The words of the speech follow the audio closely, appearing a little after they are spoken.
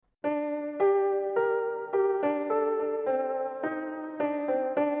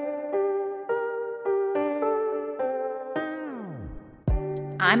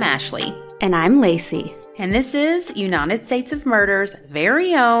I'm Ashley. And I'm Lacey. And this is United States of Murder's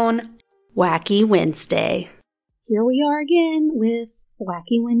very own Wacky Wednesday. Here we are again with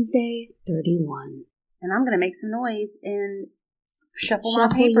Wacky Wednesday 31. And I'm going to make some noise and shuffle my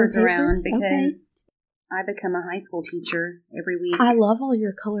papers around because I become a high school teacher every week. I love all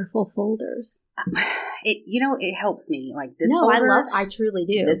your colorful folders. It helps me. Like this folder. I truly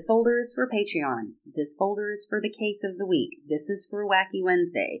do. This folder is for Patreon. This folder is for the case of the week. This is for Wacky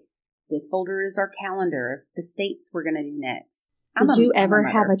Wednesday. This folder is our calendar. The states we're going to do next. Did you ever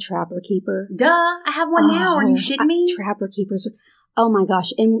have a Trapper Keeper? Duh. I have one now. Are you shitting me? Trapper Keepers. Oh my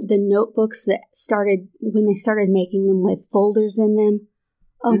gosh. And the notebooks that when they started making them with folders in them.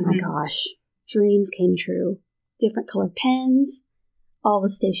 Oh my gosh. Dreams came true. Different colored pens. All the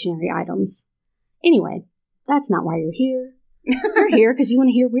stationery items. Anyway, that's not why you're here. You're here because you want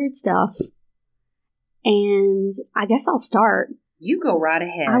to hear weird stuff. And I guess I'll start. You go right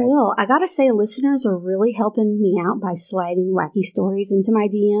ahead. I will. I gotta say, listeners are really helping me out by sliding wacky stories into my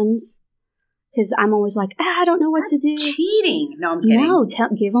DMs. Because I'm always like, I don't know what to do. Cheating. No, I'm kidding. No,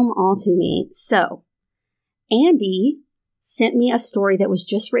 give them all to me. So, Andy sent me a story that was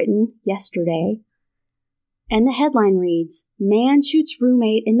just written yesterday. And the headline reads, Man shoots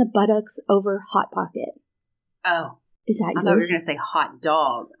roommate in the buttocks over Hot Pocket. Oh. Is that yours? I thought you were going to say hot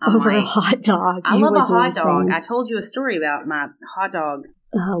dog. Over a hot dog. I love a hot dog. I told you a story about my hot dog.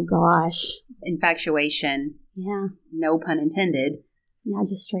 Oh, gosh. Infatuation. Yeah. No pun intended. Yeah,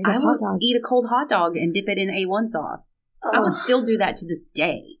 just straight up hot dog. I will eat a cold hot dog and dip it in A1 sauce. Oh. I would still do that to this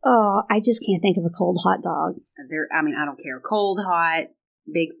day. Oh, I just can't think of a cold hot dog. I don't care. Cold, hot,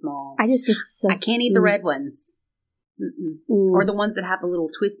 big, small. I can't eat the red ones. Or the ones that have a little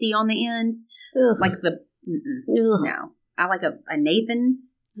twisty on the end. Ugh. Like the... No. I like a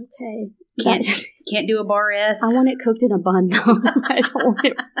Nathan's. Okay. Can't do a bar S. I want it cooked in a bun. No, I don't want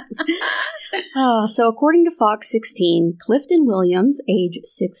it. So according to Fox 16, Clifton Williams, age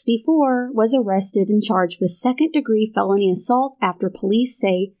 64, was arrested and charged with second-degree felony assault after police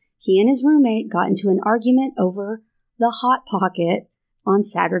say he and his roommate got into an argument over the Hot Pocket on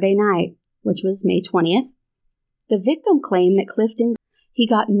Saturday night, which was May 20th. The victim claimed that he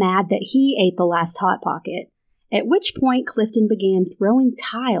got mad that he ate the last Hot Pocket, at which point Clifton began throwing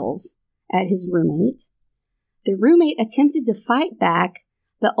tiles at his roommate. The roommate attempted to fight back,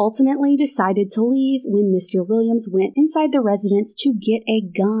 but ultimately decided to leave when Mr. Williams went inside the residence to get a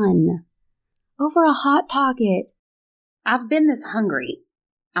gun over a Hot Pocket. I've been this hungry.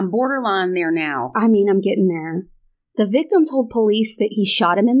 I'm borderline there now. I'm getting there. The victim told police that he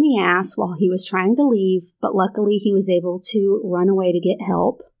shot him in the ass while he was trying to leave, but luckily he was able to run away to get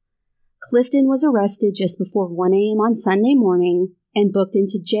help. Clifton was arrested just before 1 a.m. on Sunday morning and booked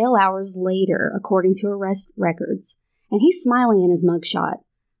into jail hours later, according to arrest records. And he's smiling in his mugshot.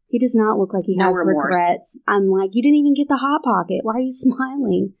 He does not look like he has regrets. I'm like, you didn't even get the Hot Pocket. Why are you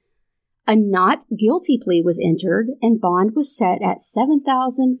smiling? A not guilty plea was entered, and bond was set at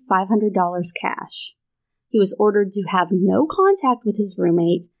 $7,500 cash. He was ordered to have no contact with his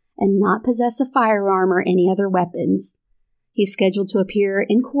roommate and not possess a firearm or any other weapons. He's scheduled to appear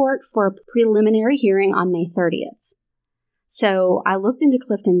in court for a preliminary hearing on May 30th. So I looked into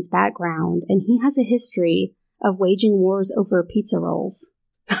Clifton's background, and he has a history of waging wars over pizza rolls.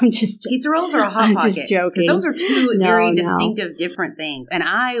 I'm just joking. Pizza rolls or a Hot Pocket? I'm just joking. Because those are two very distinctive, different things. And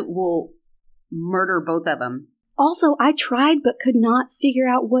I will murder both of them. Also, I tried but could not figure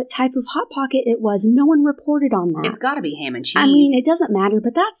out what type of Hot Pocket it was. No one reported on that. It's got to be ham and cheese. It doesn't matter,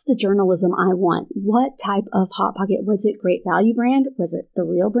 but that's the journalism I want. What type of Hot Pocket? Was it Great Value brand? Was it the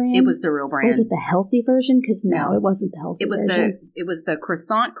real brand? It was the real brand. Was it the healthy version? Because no, it wasn't the healthy version. It was the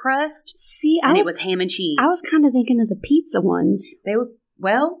croissant crust. See, it was ham and cheese. I was kind of thinking of the pizza ones.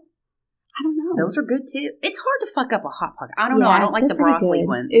 I don't know. Those are good too. It's hard to fuck up a Hot Pocket. I don't know. I don't like the broccoli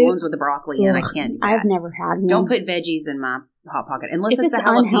one. The ones with the broccoli in. I can't do that. I've never had one. Don't put veggies in my Hot Pocket unless it's a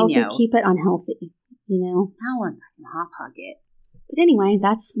jalapeno. Unhealthy, keep it unhealthy. I want a Hot Pocket. But anyway,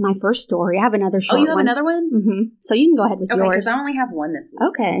 that's my first story. I have another short one. Oh, you have another one? Mm-hmm. So you can go ahead with yours. Okay, because I only have one this week.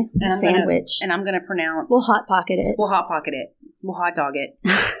 Okay. Sandwich. And I'm going to pronounce... We'll Hot Pocket it. We'll Hot Pocket it. We'll hot dog it.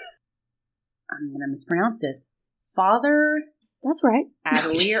 I'm going to mispronounce this. Father... That's right.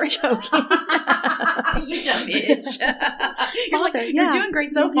 Adelier. Joking. You dumb bitch. You're doing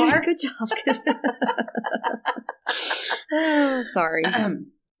great so far. Good job. Oh, sorry.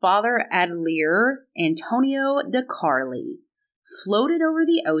 Father Adelier Antonio DeCarli floated over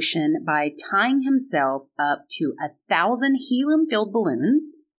the ocean by tying himself up to 1,000 helium-filled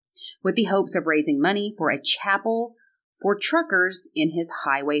balloons with the hopes of raising money for a chapel for truckers in his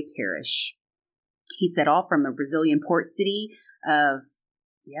highway parish. He set off from the Brazilian port city of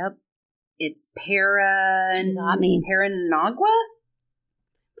Yep. It's You got me.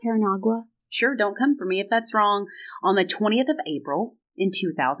 Paranagua? Sure, don't come for me if that's wrong. On the 20th of April in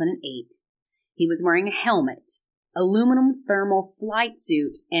 2008, he was wearing a helmet, aluminum thermal flight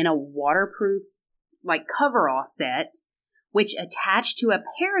suit, and a waterproof, coverall set, which attached to a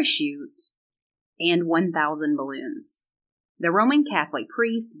parachute and 1,000 balloons. The Roman Catholic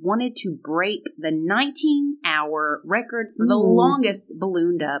priest wanted to break the 19-hour record for the longest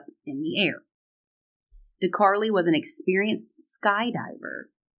ballooned up in the air. DeCarli was an experienced skydiver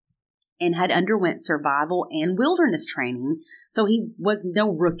and had underwent survival and wilderness training, so he was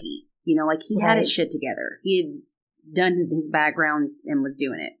no rookie. He had his shit together. He had done his background and was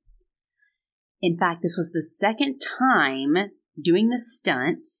doing it. In fact, this was the second time doing the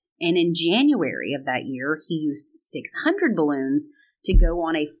stunt, and in January of that year, he used 600 balloons to go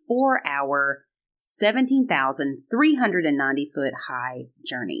on a 4-hour, 17,390-foot high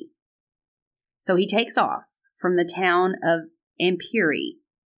journey. So he takes off from the town of Ampuri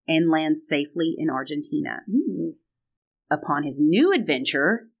and lands safely in Argentina. Upon his new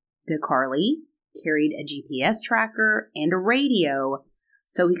adventure, DeCarli carried a GPS tracker and a radio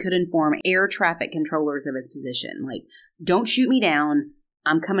so he could inform air traffic controllers of his position. Don't shoot me down.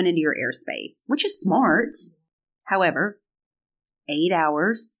 I'm coming into your airspace, which is smart. However, 8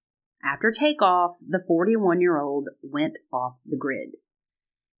 hours after takeoff, the 41-year-old went off the grid.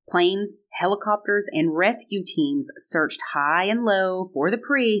 Planes, helicopters, and rescue teams searched high and low for the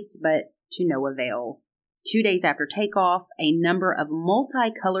priest, but to no avail. 2 days after takeoff, a number of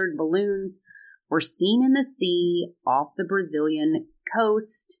multicolored balloons were seen in the sea off the Brazilian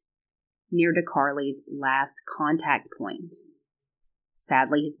coast near DeCarli's last contact point.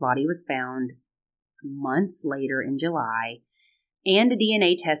 Sadly, his body was found months later in July, and a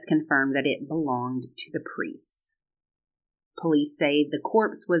DNA test confirmed that it belonged to the priest. Police say the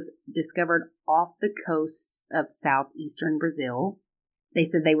corpse was discovered off the coast of southeastern Brazil. They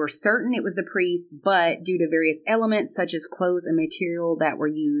said they were certain it was the priest, but due to various elements such as clothes and material that were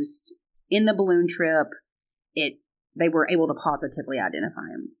used in the balloon trip, they were able to positively identify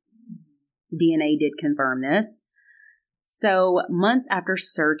him. DNA did confirm this. So, months after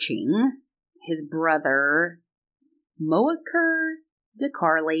searching, his brother, Moaker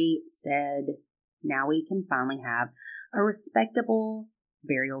DeCarli, said, now we can finally have a respectable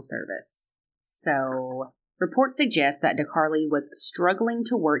burial service. So, reports suggest that DeCarli was struggling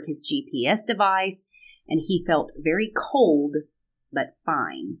to work his GPS device, and he felt very cold, but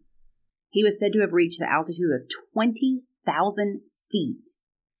fine. He was said to have reached the altitude of 20,000 feet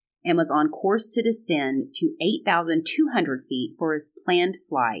and was on course to descend to 8,200 feet for his planned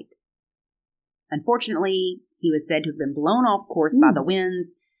flight. Unfortunately, he was said to have been blown off course by the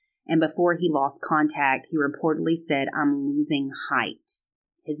winds, and before he lost contact, he reportedly said, "I'm losing height."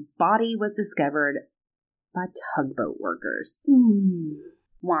 His body was discovered by tugboat workers.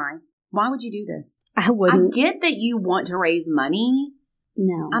 Why? Why would you do this? I wouldn't. I get that you want to raise money.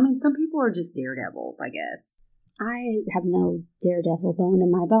 No. I mean, some people are just daredevils, I guess. I have no daredevil bone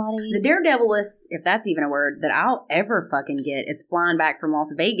in my body. The daredevilist, if that's even a word, that I'll ever fucking get is flying back from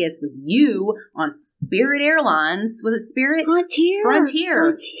Las Vegas with you on Spirit Airlines. Was it Spirit? Frontier.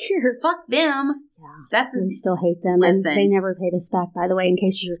 Fuck them. Yeah. We still hate them. Listen. And they never paid us back, by the way, in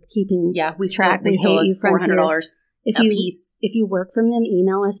case you're keeping track. We still hate you, $400 a piece. If you work from them,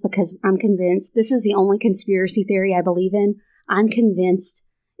 email us, because I'm convinced this is the only conspiracy theory I believe in. I'm convinced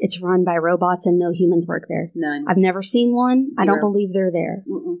it's run by robots and no humans work there. None. I've never seen one. 0. I don't believe they're there.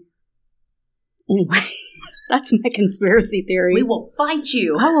 Anyway, that's my conspiracy theory. We will fight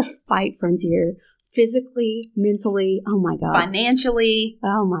you. I will fight Frontier. Physically, mentally, oh my God. Financially.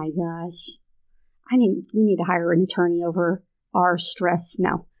 Oh my gosh. We need to hire an attorney over our stress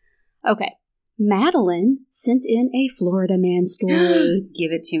now. Okay. Madeline sent in a Florida man story.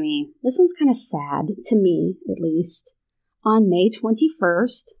 Give it to me. This one's kind of sad, to me at least. On May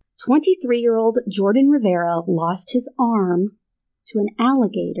 21st, 23-year-old Jordan Rivera lost his arm to an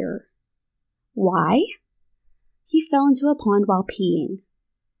alligator. Why? He fell into a pond while peeing.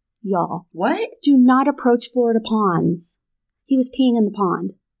 Y'all. What? Do not approach Florida ponds. He was peeing in the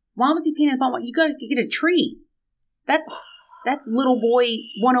pond. Why was he peeing in the pond? You gotta get a tree. That's little boy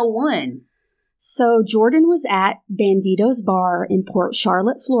 101. So Jordan was at Bandito's Bar in Port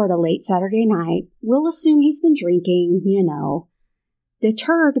Charlotte, Florida, late Saturday night. We'll assume he's been drinking,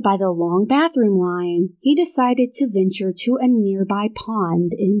 Deterred by the long bathroom line, he decided to venture to a nearby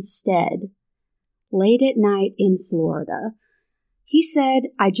pond instead. Late at night in Florida. He said,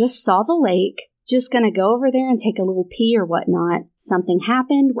 "I just saw the lake, just gonna go over there and take a little pee or whatnot. Something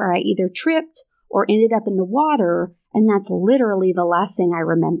happened where I either tripped or ended up in the water and that's literally the last thing I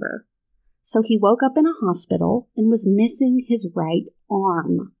remember. So he woke up in a hospital and was missing his right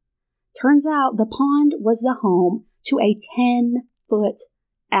arm. Turns out the pond was the home to a 10-foot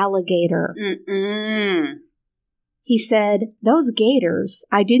alligator. He said, "Those gators,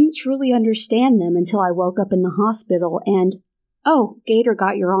 I didn't truly understand them until I woke up in the hospital and, oh, gator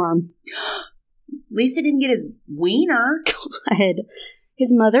got your arm." At least he didn't get his wiener. God.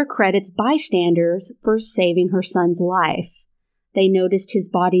 His mother credits bystanders for saving her son's life. They noticed his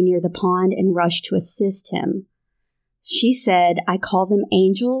body near the pond and rushed to assist him. She said, "I call them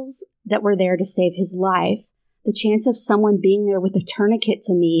angels that were there to save his life. The chance of someone being there with a tourniquet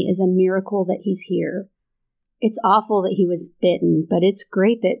to me is a miracle that he's here." It's awful that he was bitten, but it's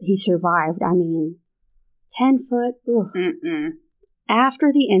great that he survived. I mean, 10 foot, ugh.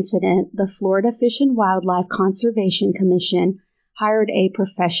 After the incident, the Florida Fish and Wildlife Conservation Commission hired a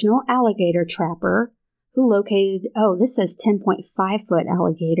professional alligator trapper who located, this says 10.5-foot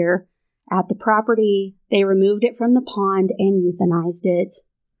alligator at the property. They removed it from the pond and euthanized it.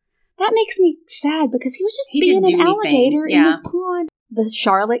 That makes me sad because he was just being an alligator in this pond. The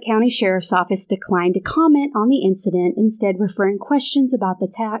Charlotte County Sheriff's Office declined to comment on the incident, instead referring questions about the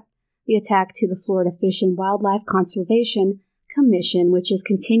attack to the Florida Fish and Wildlife Conservation Commission, which is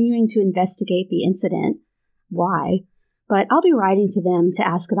continuing to investigate the incident. Why? But I'll be writing to them to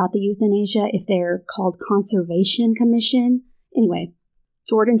ask about the euthanasia if they're called Conservation Commission. Anyway,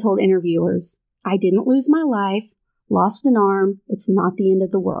 Jordan told interviewers, "I didn't lose my life, lost an arm. It's not the end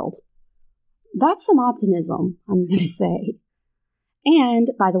of the world." That's some optimism, I'm going to say. And,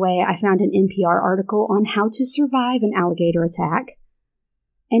 by the way, I found an NPR article on how to survive an alligator attack.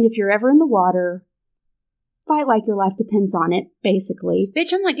 And if you're ever in the water, fight like your life depends on it, basically.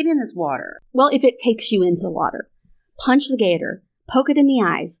 Bitch, I'm not getting in this water. Well, if it takes you into the water, punch the gator, poke it in the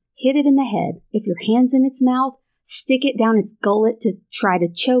eyes, hit it in the head. If your hand's in its mouth, stick it down its gullet to try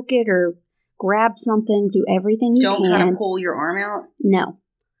to choke it or grab something. Do everything you can. Don't try to pull your arm out? No.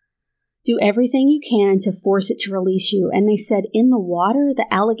 Do everything you can to force it to release you. And they said in the water,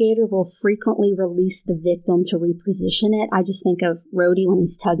 the alligator will frequently release the victim to reposition it. I just think of Rhodey when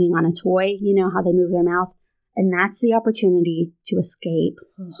he's tugging on a toy. You know how they move their mouth? And that's the opportunity to escape.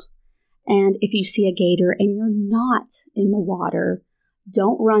 And if you see a gator and you're not in the water,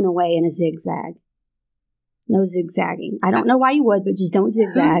 don't run away in a zigzag. No zigzagging. I don't know why you would, but just don't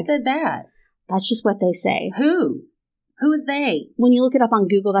zigzag. Who said that? That's just what they say. Who? Who is they? When you look it up on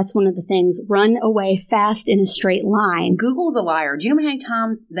Google, that's one of the things. Run away fast in a straight line. Google's a liar. Do you know how many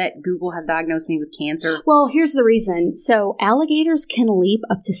times that Google has diagnosed me with cancer? Well, here's the reason. So alligators can leap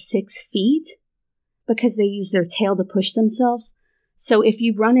up to 6 feet because they use their tail to push themselves. So if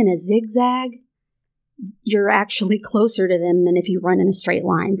you run in a zigzag, you're actually closer to them than if you run in a straight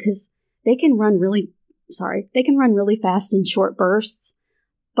line because they can run really fast in short bursts,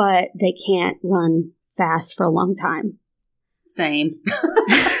 but they can't run fast for a long time. Same.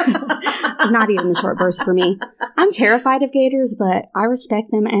 Not even the short bursts for me. I'm terrified of gators, but I respect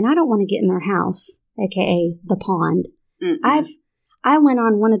them and I don't want to get in their house, aka the pond. I went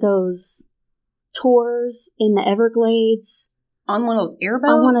on one of those tours in the Everglades. On one of those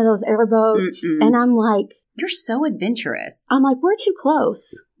airboats? On one of those airboats. And I'm like... You're so adventurous. I'm like, we're too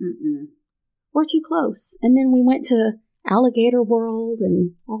close. We're too close. And then we went to Alligator World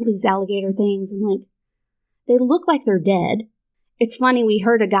and all these alligator things. And like, they look like they're dead. It's funny, we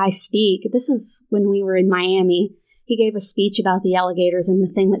heard a guy speak. This is when we were in Miami. He gave a speech about the alligators, and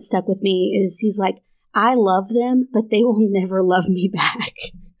the thing that stuck with me is he's like, "I love them, but they will never love me back."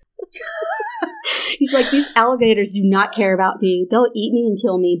 He's like, "These alligators do not care about me. They'll eat me and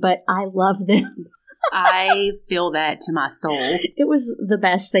kill me, but I love them." I feel that to my soul. It was the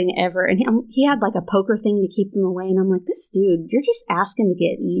best thing ever. And he had like a poker thing to keep them away. And I'm like, this dude, you're just asking to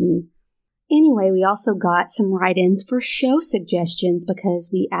get eaten. Anyway, we also got some write-ins for show suggestions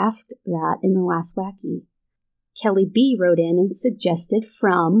because we asked that in the last Wacky. Kelly B wrote in and suggested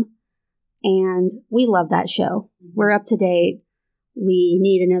From, and we love that show. We're up to date. We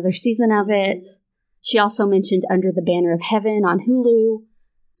need another season of it. She also mentioned Under the Banner of Heaven on Hulu.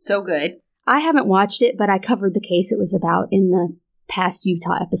 So good. I haven't watched it, but I covered the case it was about in the past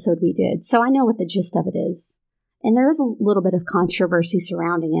Utah episode we did, so I know what the gist of it is. And there is a little bit of controversy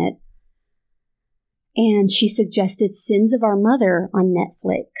surrounding it. And she suggested Sins of Our Mother on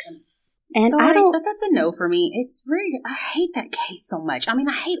Netflix. And sorry, but that's a no for me. I hate that case so much. I mean,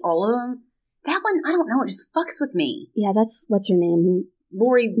 I hate all of them. That one, I don't know, it just fucks with me. Yeah, that's, what's her name?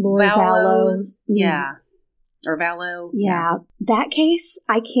 Lori Vallows. Yeah. Or Vallow. Yeah. That case,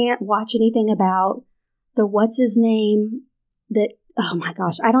 I can't watch anything about the what's-his-name that oh my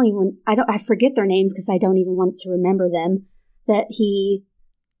gosh, I forget their names because I don't even want to remember them, that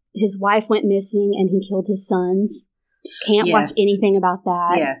his wife went missing and he killed his sons. Can't watch anything about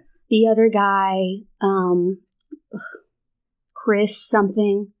that. Yes. The other guy, Chris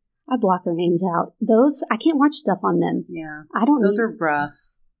something, I block their names out. Those, I can't watch stuff on them. Yeah. I don't Those are rough.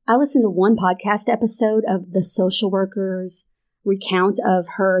 I listened to one podcast episode of the social worker's recount of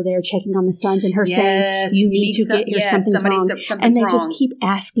her there checking on the sons and her saying, you need to get here, something's wrong. And they just keep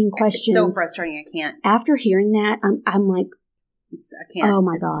asking questions. It's so frustrating. I can't. After hearing that, I'm like, I can't. Oh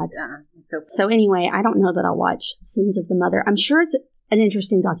my God. It's so anyway, I don't know that I'll watch Sins of the Mother. I'm sure it's an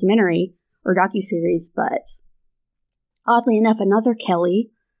interesting documentary or docuseries, but oddly enough, another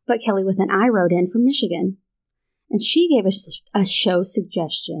Kelly, but Kelly with an I, wrote in from Michigan. And she gave us a show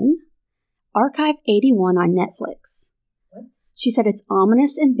suggestion, Archive 81 on Netflix. What? She said it's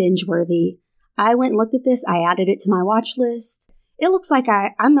ominous and binge-worthy. I went and looked at this. I added it to my watch list. It looks like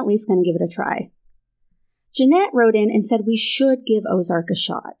I'm at least going to give it a try. Jeanette wrote in and said we should give Ozark a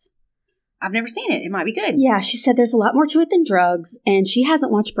shot. I've never seen it. It might be good. Yeah, she said there's a lot more to it than drugs, and she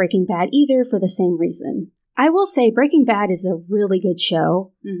hasn't watched Breaking Bad either for the same reason. I will say Breaking Bad is a really good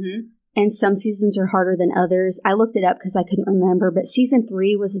show. Mm-hmm. And some seasons are harder than others. I looked it up because I couldn't remember, but season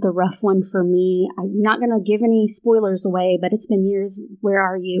 3 was the rough one for me. I'm not going to give any spoilers away, but it's been years. Where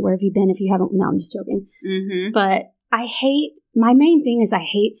are you? Where have you been if you haven't? No, I'm just joking. Mm-hmm. But my main thing is I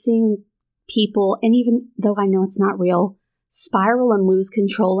hate seeing people, and even though I know it's not real, spiral and lose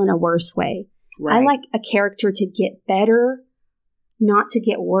control in a worse way. Right. I like a character to get better, not to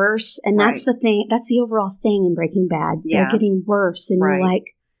get worse. And that's the thing. That's the overall thing in Breaking Bad. Yeah. They're getting worse. And you're like,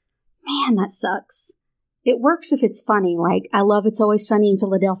 man, that sucks. It works if it's funny. Like, I love It's Always Sunny in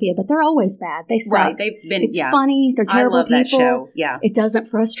Philadelphia, but they're always bad. They suck. Right. It's funny. They're terrible I love people. That show. Yeah. It doesn't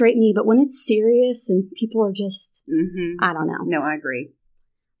frustrate me, but when it's serious and people are just, I don't know. No, I agree.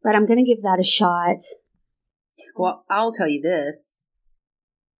 But I'm going to give that a shot. Well, I'll tell you this.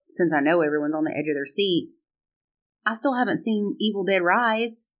 Since I know everyone's on the edge of their seat, I still haven't seen Evil Dead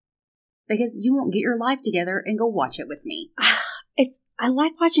Rise because you won't get your life together and go watch it with me. I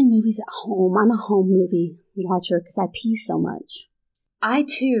like watching movies at home. I'm a home movie watcher because I pee so much. I,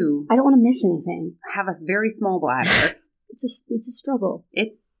 too. I don't want to miss anything. I have a very small bladder. It's a struggle.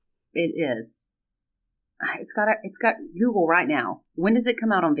 It is. It's got Google right now. When does it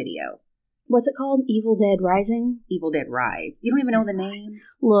come out on video? What's it called? Evil Dead Rising? Evil Dead Rise. You don't even know the name?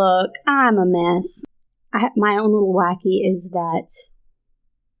 Look, I'm a mess. My own little wacky is that,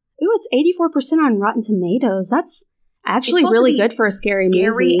 it's 84% on Rotten Tomatoes. That's actually really good for a scary movie.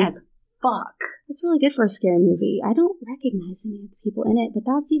 Scary as fuck. It's really good for a scary movie. I don't recognize any of the people in it, but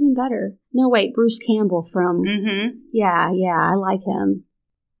that's even better. No, wait, Bruce Campbell from... Mm-hmm. Yeah, I like him.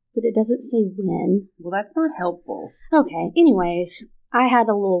 But it doesn't say when. Well, that's not helpful. Okay, anyways, I had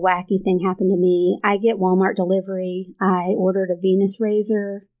a little wacky thing happen to me. I get Walmart delivery. I ordered a Venus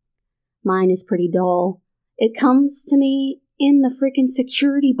razor. Mine is pretty dull. It comes to me in the freaking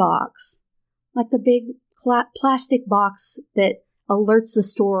security box. Like the big plastic box that alerts the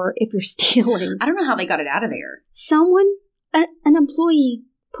store if you're stealing. I don't know how they got it out of there. Someone, an employee,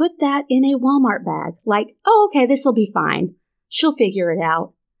 put that in a Walmart bag. Like, oh, okay, this will be fine. She'll figure it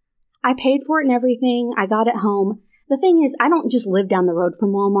out. I paid for it and everything. I got it home. The thing is, I don't just live down the road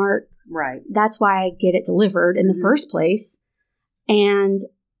from Walmart. Right. That's why I get it delivered in the first place. And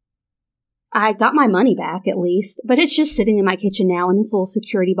I got my money back at least, but it's just sitting in my kitchen now in its little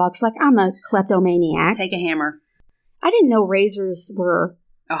security box like I'm a kleptomaniac. Take a hammer. I didn't know razors were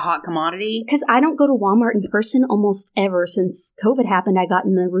a hot commodity. Because I don't go to Walmart in person almost ever. Since COVID happened, I got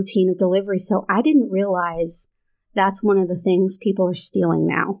in the routine of delivery, so I didn't realize that's one of the things people are stealing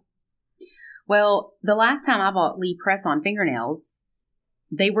now. Well, the last time I bought Lee press-on fingernails,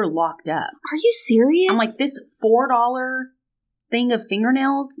 they were locked up. Are you serious? I'm like, this $4 thing of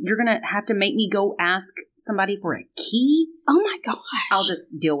fingernails, you're going to have to make me go ask somebody for a key? Oh my gosh. I'll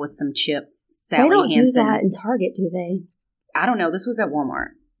just deal with some chipped Sally They don't Hansen. do that in Target, do they? I don't know. This was at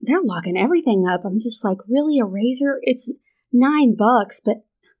Walmart. They're locking everything up. I'm just like, really, a razor? It's $9, but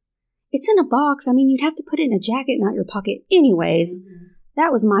it's in a box. I mean, you'd have to put it in a jacket, not your pocket. Anyways,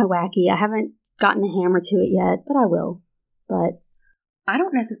 that was my wacky. I haven't gotten the hammer to it yet, but I will. But I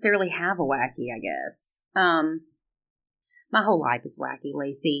don't necessarily have a wacky, I guess. My whole life is wacky,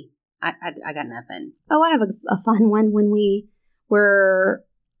 Lacey. I got nothing. Oh, I have a fun one. When we were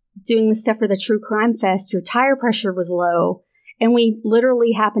doing the stuff for the True Crime Fest, your tire pressure was low, and we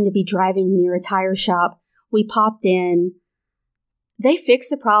literally happened to be driving near a tire shop. We popped in. They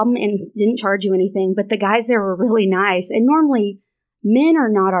fixed the problem and didn't charge you anything, but the guys there were really nice. And normally, men are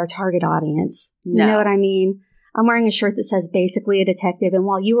not our target audience. You know what I mean? I'm wearing a shirt that says basically a detective. And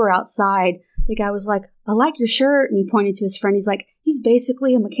while you were outside, the guy was like, I like your shirt. And he pointed to his friend. He's like, he's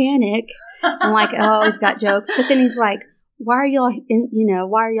basically a mechanic. I'm like, oh, he's got jokes. But then he's like, why are y'all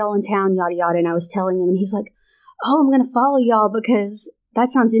in town? Yada, yada. And I was telling him, and he's like, oh, I'm going to follow y'all because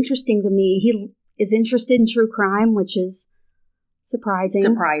that sounds interesting to me. He is interested in true crime, which is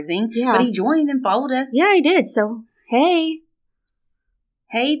surprising. Yeah. But he joined and followed us. Yeah, he did. So, hey.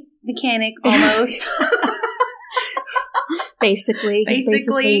 Hey, mechanic, almost. Basically. He's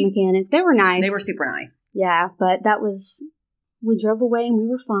basically a mechanic. They were nice. They were super nice. Yeah, but we drove away and we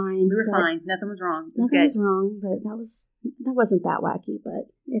were fine. We were fine. Nothing was wrong. Nothing was wrong, but that wasn't that wacky,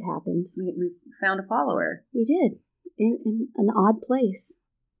 but it happened. We found a follower. We did. In an odd place.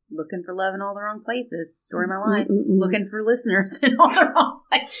 Looking for love in all the wrong places. Story of my life. Looking for listeners in all the wrong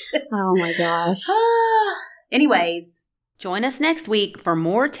places. Oh my gosh. Anyways, join us next week for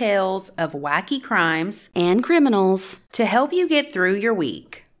more tales of wacky crimes and criminals to help you get through your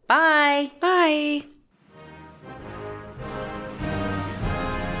week. Bye. Bye.